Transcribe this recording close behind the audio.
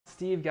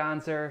Steve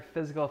Gonser,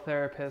 physical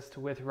therapist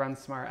with Run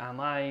Smart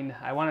Online.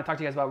 I want to talk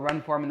to you guys about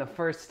run form and the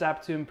first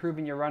step to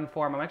improving your run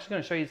form. I'm actually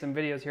going to show you some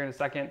videos here in a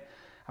second.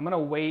 I'm going to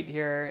wait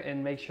here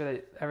and make sure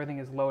that everything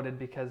is loaded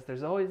because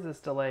there's always this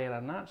delay and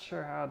I'm not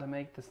sure how to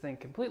make this thing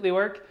completely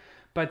work.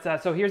 But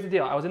so here's the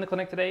deal. I was in the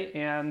clinic today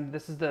and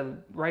this is the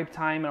ripe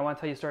time, and I want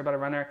to tell you a story about a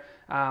runner.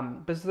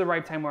 This is the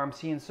ripe time where I'm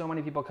seeing so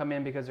many people come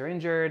in because they're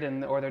injured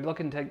or they're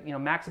looking to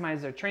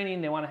maximize their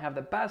training. They want to have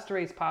the best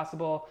race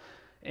possible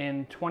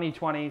in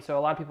 2020. So a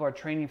lot of people are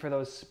training for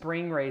those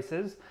spring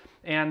races.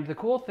 And the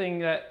cool thing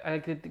that I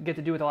get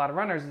to do with a lot of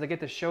runners is I get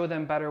to show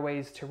them better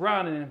ways to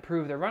run and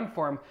improve their run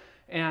form.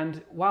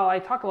 And while I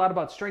talk a lot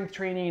about strength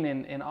training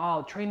and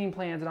all training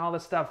plans and all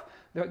this stuff,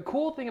 the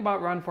cool thing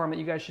about run form that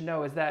you guys should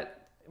know is that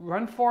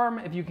run form,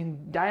 if you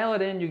can dial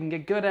it in, you can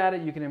get good at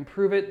it, you can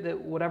improve it,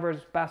 whatever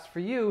is best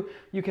for you,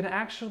 you can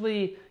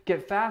actually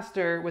get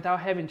faster without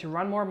having to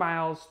run more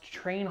miles,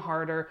 train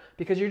harder,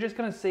 because you're just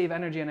going to save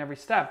energy on every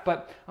step.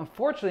 But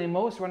unfortunately,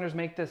 most runners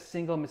make this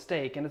single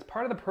mistake, and it's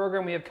part of the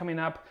program we have coming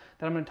up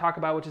that I'm going to talk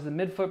about, which is the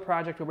Midfoot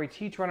Project, where we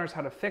teach runners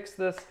how to fix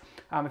this.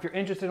 If you're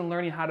interested in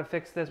learning how to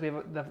fix this, we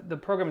have the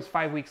program is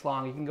 5 weeks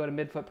long. You can go to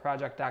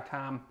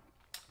midfootproject.com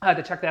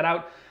to check that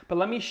out. But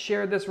let me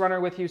share this runner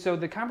with you. So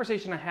the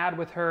conversation I had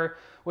with her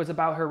was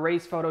about her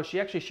race photo. She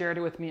actually shared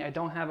it with me. I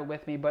don't have it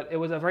with me, but it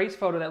was a race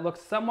photo that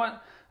looks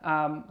somewhat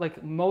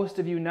like most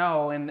of you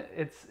know. And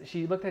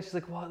she looked at it, she's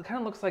like, well, it kind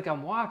of looks like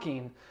I'm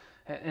walking.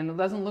 And it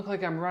doesn't look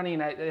like I'm running.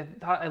 I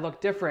thought I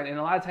looked different. And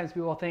a lot of times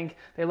people think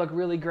they look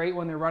really great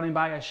when they're running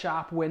by a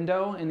shop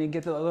window and they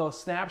get the little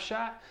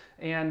snapshot.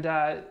 And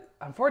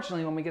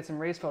unfortunately, when we get some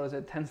race photos,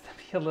 it tends to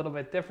be a little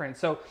bit different.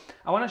 So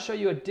I want to show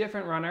you a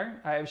different runner.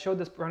 I've showed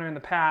this runner in the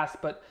past,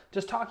 but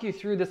just talk you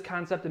through this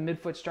concept of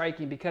midfoot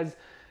striking because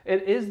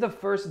it is the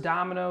first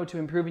domino to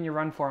improving your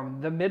run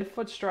form. The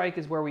midfoot strike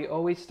is where we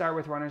always start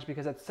with runners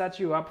because it sets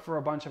you up for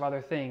a bunch of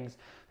other things.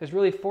 There's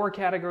really 4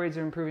 categories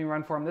of improving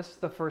run form. This is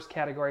the first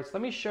category. So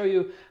let me show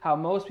you how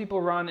most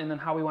people run and then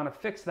how we want to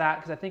fix that,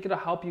 because I think it'll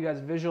help you guys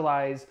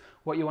visualize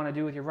what you want to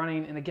do with your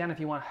running. And again, if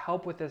you want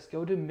help with this,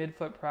 go to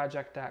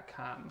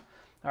midfootproject.com.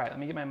 All right, let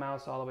me get my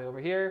mouse all the way over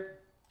here.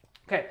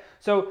 Okay,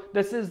 so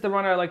this is the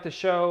runner I like to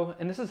show,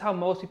 and this is how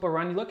most people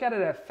run. You look at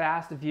it at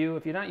fast view.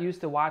 If you're not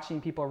used to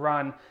watching people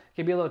run, it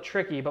can be a little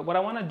tricky. But what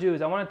I want to do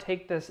is I want to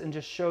take this and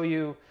just show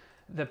you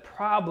the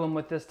problem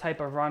with this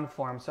type of run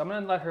form. So I'm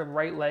going to let her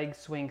right leg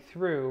swing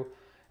through,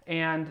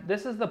 and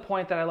this is the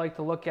point that I like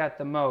to look at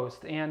the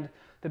most. And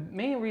the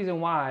main reason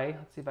why,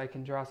 let's see if I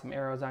can draw some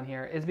arrows on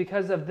here, is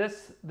because of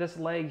this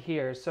leg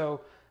here.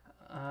 So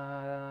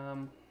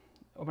I'm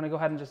going to go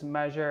ahead and just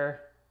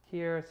measure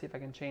here, see if I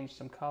can change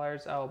some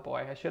colors. Oh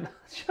boy, I should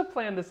have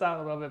planned this out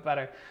a little bit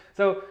better.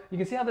 So you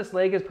can see how this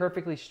leg is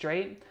perfectly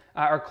straight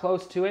or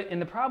close to it.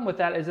 And the problem with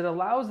that is it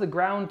allows the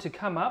ground to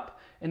come up,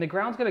 and the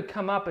ground's going to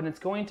come up and it's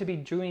going to be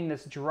doing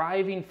this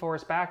driving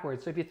force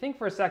backwards. So if you think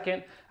for a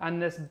second on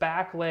this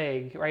back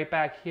leg right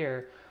back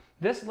here,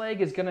 this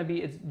leg is going to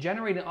be, it's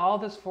generating all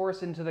this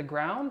force into the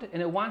ground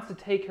and it wants to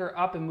take her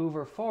up and move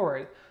her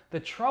forward. The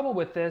trouble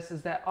with this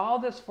is that all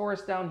this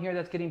force down here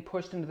that's getting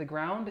pushed into the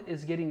ground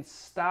is getting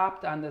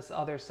stopped on this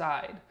other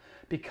side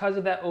because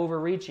of that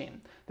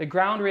overreaching. The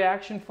ground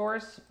reaction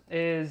force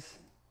is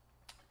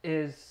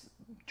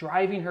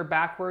driving her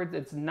backwards.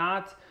 It's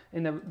not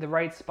in the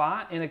right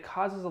spot and it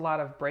causes a lot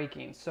of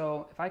braking.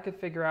 So if I could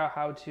figure out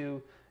how to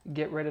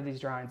get rid of these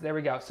drawings, there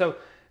we go. So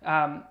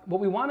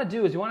what we want to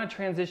do is we want to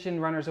transition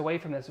runners away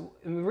from this.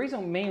 And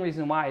the main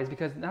reason why is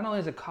because not only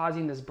is it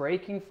causing this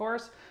braking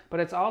force, but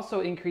it's also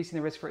increasing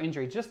the risk for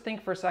injury. Just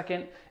think for a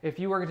second, if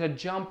you were to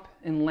jump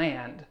and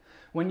land.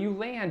 When you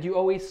land, you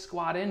always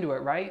squat into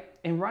it, right?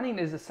 And running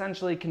is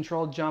essentially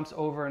controlled jumps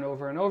over and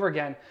over and over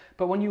again.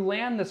 But when you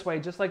land this way,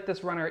 just like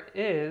this runner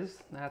is,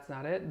 that's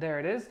not it, there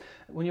it is.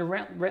 When you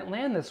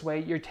land this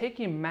way, you're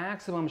taking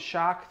maximum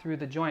shock through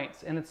the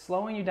joints and it's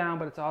slowing you down,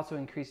 but it's also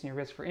increasing your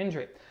risk for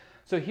injury.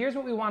 So here's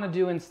what we want to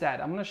do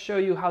instead. I'm going to show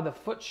you how the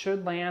foot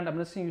should land. I'm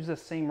just going to use the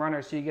same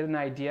runner so you get an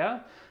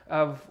idea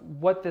of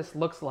what this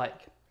looks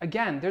like.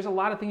 Again, there's a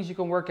lot of things you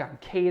can work on.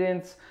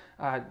 Cadence,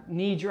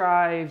 knee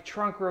drive,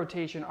 trunk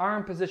rotation,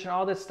 arm position,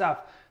 all this stuff.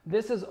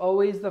 This is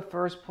always the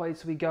first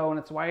place we go, and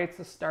it's why it's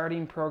the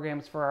starting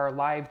programs for our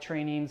live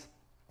trainings.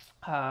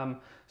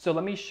 So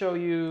let me show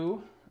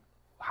you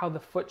how the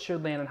foot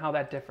should land and how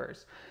that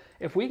differs.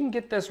 If we can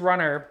get this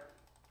runner,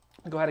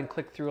 go ahead and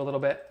click through a little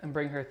bit and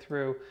bring her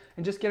through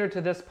and just get her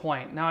to this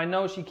point. Now I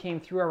know she came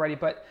through already,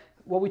 but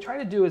what we try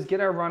to do is get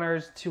our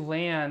runners to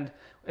land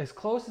as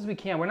close as we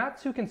can. We're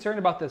not too concerned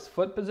about this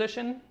foot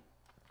position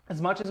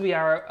as much as we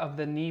are of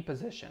the knee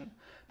position.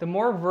 The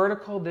more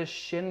vertical this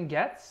shin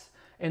gets,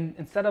 and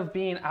instead of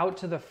being out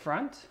to the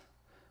front,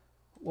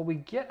 what we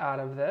get out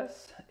of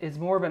this is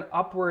more of an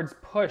upwards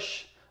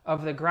push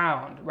of the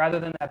ground rather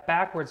than that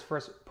backwards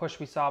first push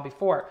we saw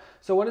before.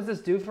 So what does this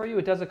do for you?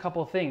 It does a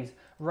couple of things.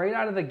 Right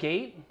out of the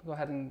gate, go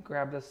ahead and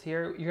grab this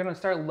here, you're going to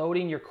start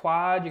loading your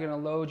quad, you're going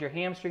to load your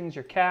hamstrings,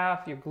 your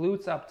calf, your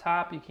glutes up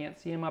top. You can't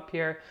see them up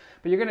here,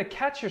 but you're going to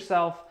catch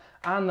yourself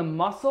on the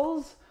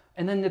muscles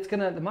And then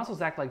the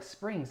muscles act like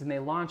springs and they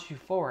launch you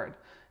forward.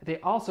 They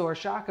also are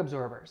shock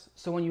absorbers.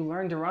 So when you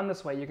learn to run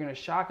this way, you're going to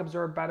shock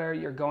absorb better,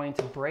 you're going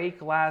to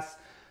break less.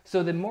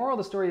 So the moral of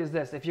the story is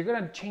this: if you're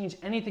going to change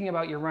anything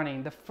about your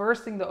running, the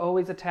first thing to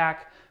always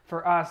attack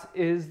for us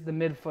is the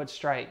midfoot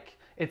strike.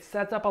 It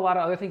sets up a lot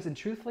of other things, and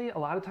truthfully, a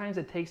lot of times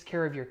it takes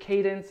care of your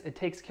cadence, it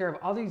takes care of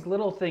all these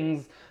little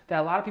things that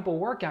a lot of people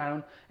work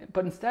on,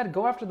 but instead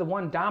go after the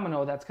one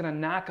domino that's going to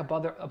knock a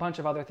bunch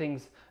of other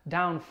things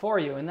down for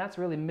you, and that's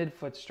really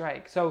midfoot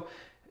strike. So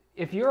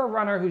if you're a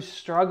runner who's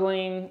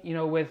struggling,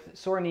 with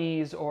sore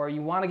knees, or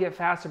you want to get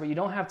faster but you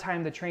don't have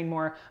time to train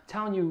more, I'm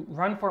telling you,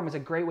 run form is a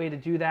great way to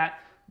do that.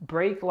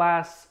 Break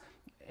less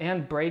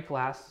and break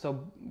less,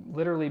 so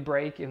literally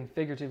break and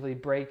figuratively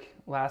break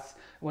less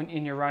when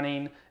in your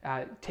running.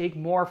 Take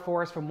more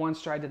force from one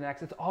stride to the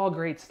next. It's all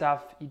great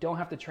stuff. You don't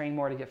have to train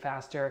more to get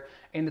faster,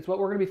 and it's what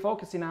we're going to be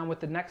focusing on with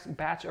the next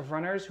batch of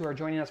runners who are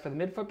joining us for the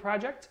Midfoot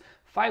Project.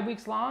 5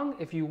 weeks long.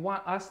 If you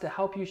want us to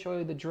help you, show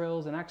you the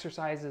drills and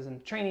exercises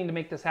and training to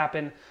make this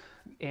happen,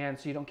 and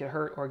so you don't get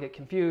hurt or get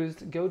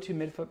confused, go to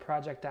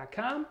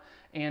midfootproject.com,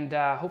 and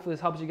hopefully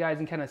this helps you guys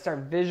and kind of start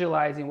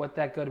visualizing what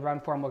that good run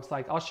form looks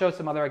like. I'll show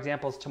some other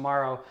examples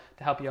tomorrow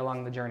to help you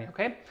along the journey,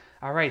 okay?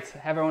 All right,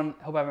 hope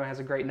everyone has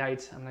a great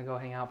night. I'm gonna go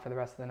hang out for the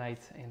rest of the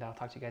night, and I'll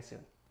talk to you guys soon.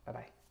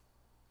 Bye-bye.